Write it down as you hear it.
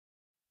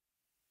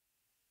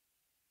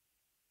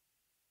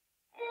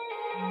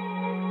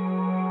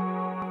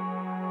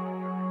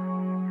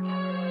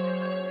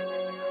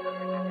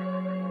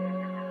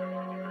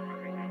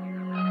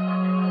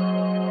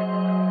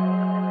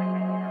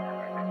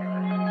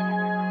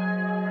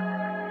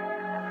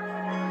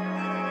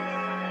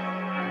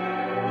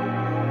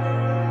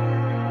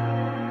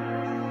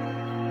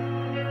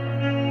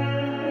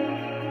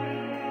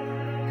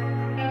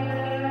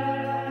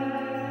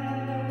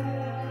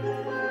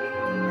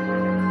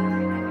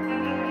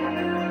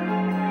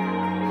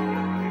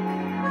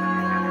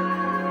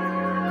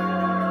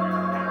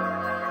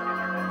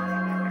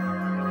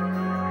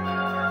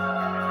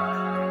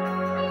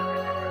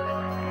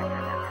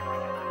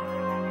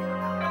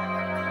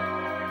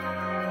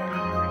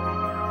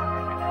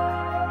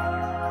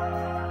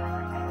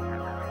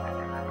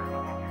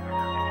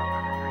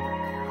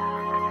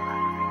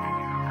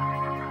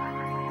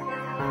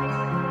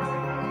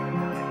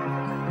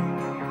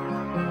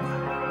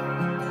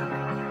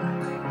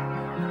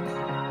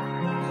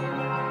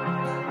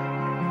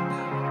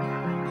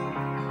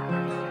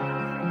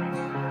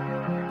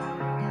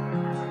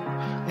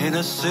In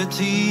a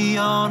city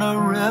on a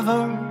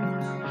river,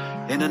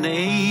 in an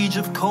age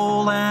of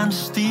coal and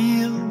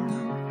steel,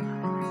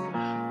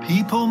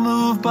 people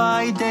move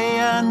by day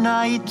and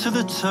night to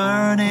the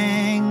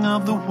turning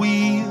of the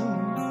wheel.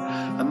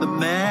 And the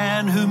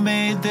men who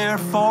made their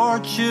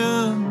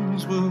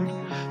fortunes would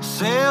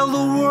sail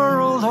the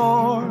world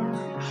o'er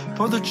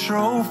for the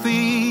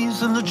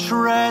trophies and the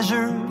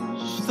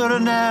treasures that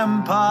an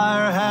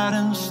empire had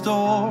in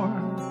store.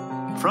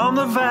 From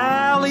the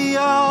valley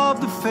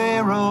of the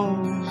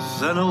Pharaohs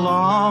and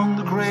along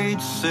the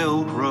great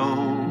Silk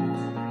Road,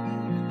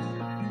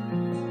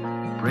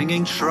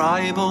 bringing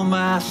tribal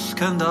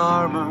mask and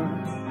armor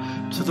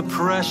to the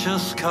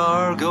precious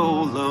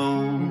cargo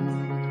load.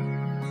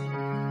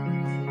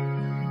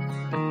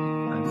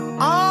 And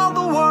all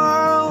the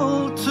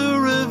world to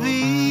reveal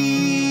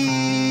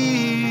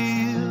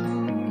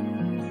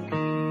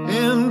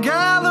in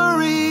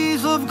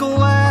galleries of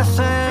glass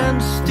and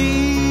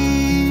steel.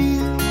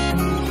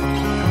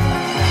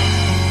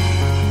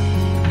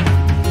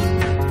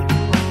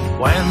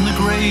 When the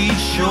great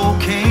show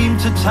came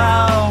to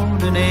town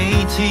in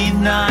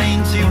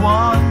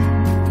 1891,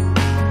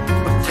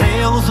 with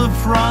tales of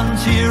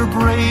frontier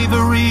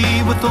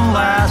bravery with the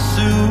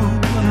lasso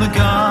and the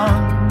gun,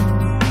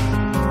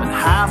 and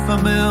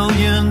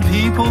 500,000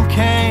 people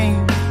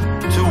came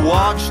to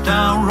watch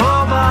down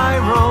row by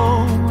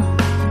row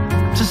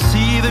to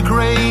see the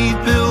great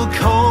Bill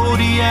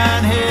Cody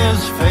and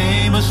his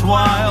famous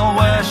Wild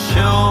West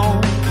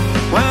show.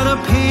 When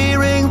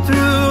appearing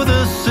through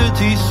the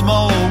city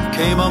smoke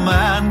came a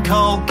man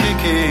called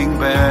Kicking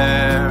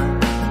Bear,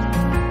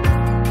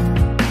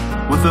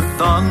 with the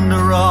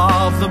thunder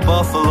of the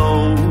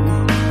buffalo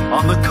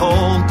on the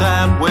cold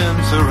damp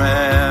winter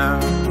air.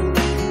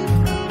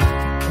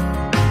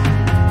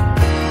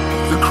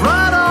 The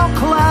crowd all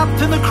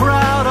clapped and the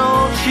crowd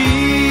all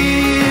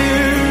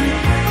cheered.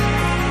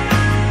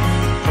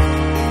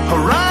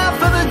 Hurrah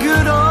for the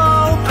good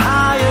old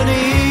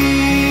pioneer.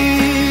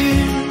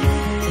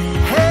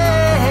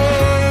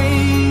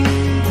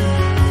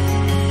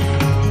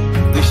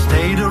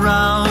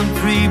 Around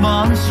 3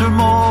 months or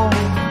more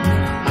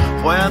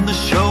when the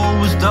show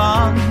was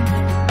done,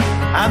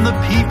 and the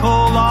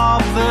people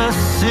of the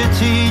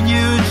city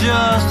knew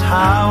just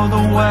how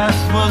the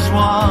West was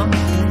won.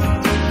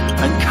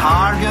 And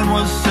Cargan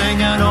was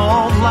singing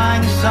Auld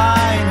Lang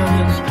Syne,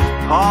 and his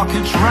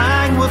pockets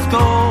rang with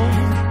gold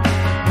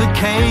that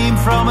came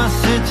from a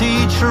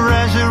city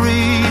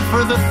treasury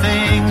for the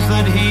things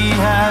that he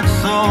had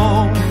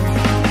sold.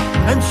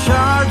 And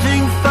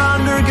charging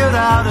thunder got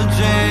out of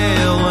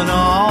jail, and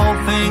all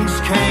things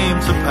came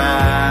to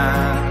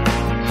pass,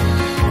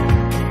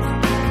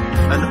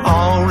 and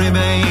all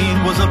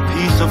remained was a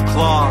piece of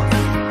cloth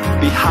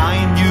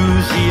behind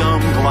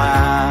museum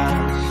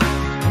glass.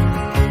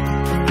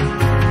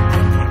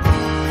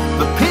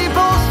 The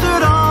people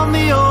stood on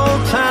the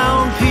old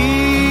town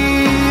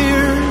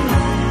pier.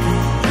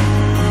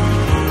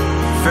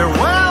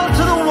 Farewell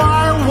to the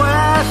Wild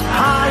West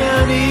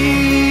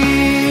pioneer.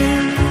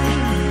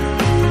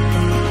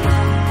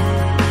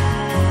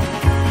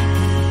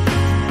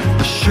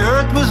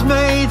 Shirt was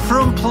made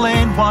from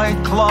plain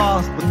white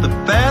cloth with the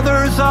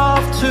feathers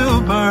of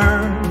 2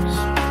 birds.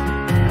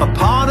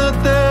 Upon it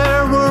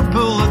there were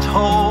bullet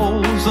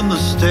holes and the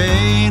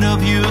stain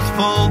of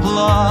youthful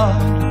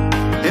blood.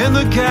 In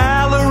the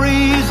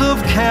galleries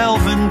of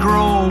Kelvin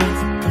Grove,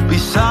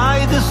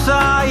 beside the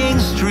sighing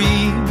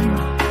stream,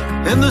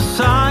 in the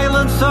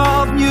silence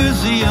of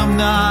museum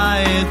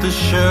night, the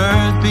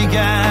shirt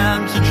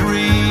began to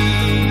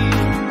dream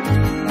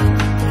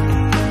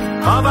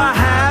of a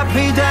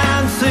happy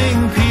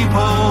dancing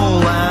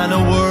people and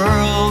a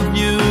world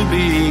new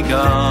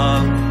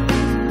begun,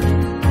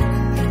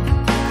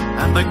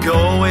 and the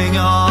going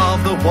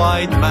of the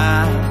white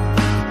man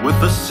with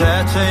the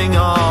setting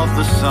of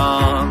the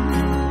sun.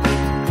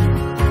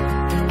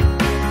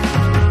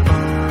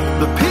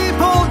 The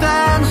people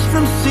danced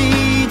from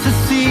sea to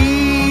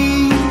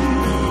sea,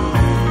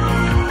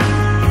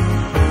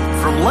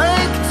 from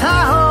Lake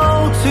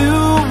Tahoe to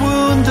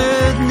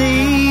Wounded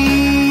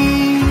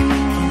Knee.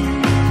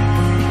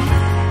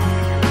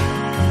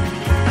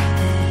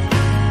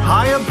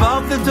 High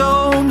above the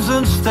domes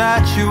and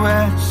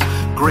statuettes,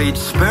 Great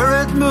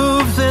Spirit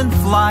moves in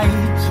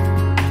flight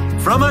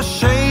from a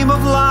shame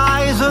of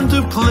lies and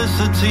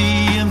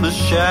duplicity in the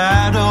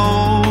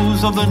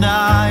shadows of the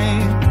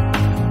night.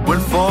 When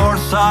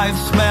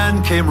Forsyth's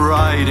men came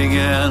riding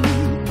in,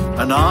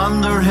 and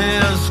under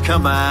his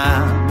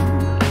command,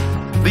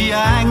 the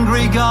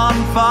angry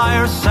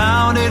gunfire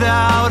sounded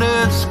out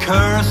its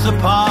curse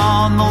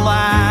upon the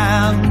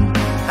land.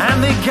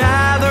 And they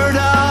gathered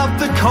up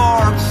the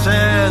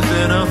corpses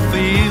in a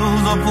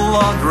field of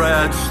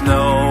blood-red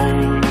snow,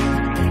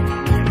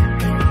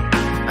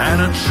 and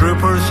a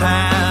trooper's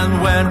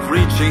hand went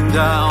reaching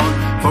down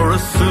for a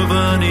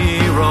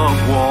souvenir of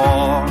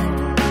war.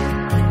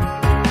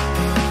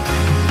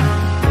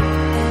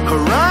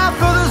 Hurrah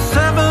for the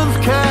 7th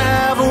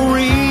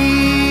Cavalry,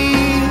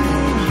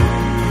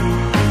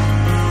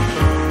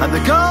 and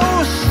the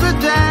ghosts that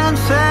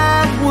dance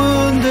at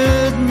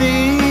Wounded Knee.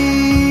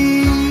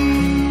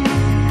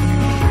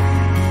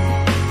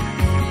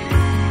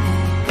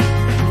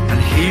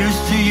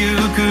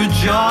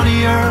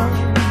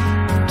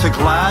 To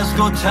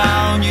Glasgow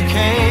town you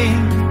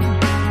came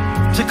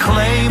to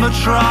claim a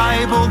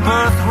tribal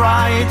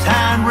birthright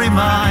and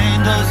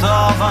remind us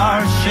of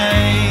our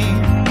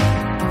shame.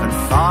 And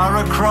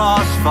far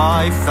across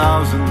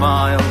 5,000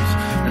 miles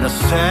in a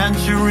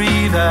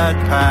century that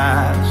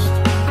passed,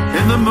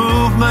 in the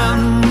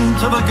movement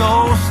of a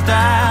ghost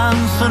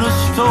dance and a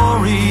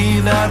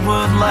story that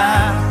would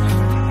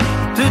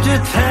last, did you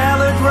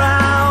tell it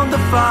round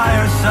the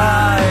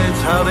firesides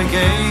how they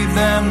gave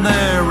them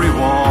their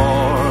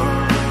reward?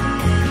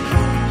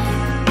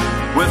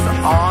 With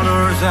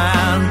honors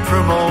and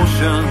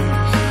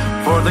promotions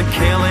for the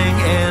killing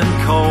in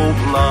cold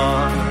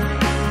blood.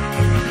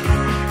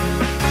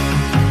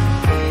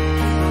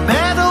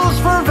 Medals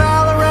for valor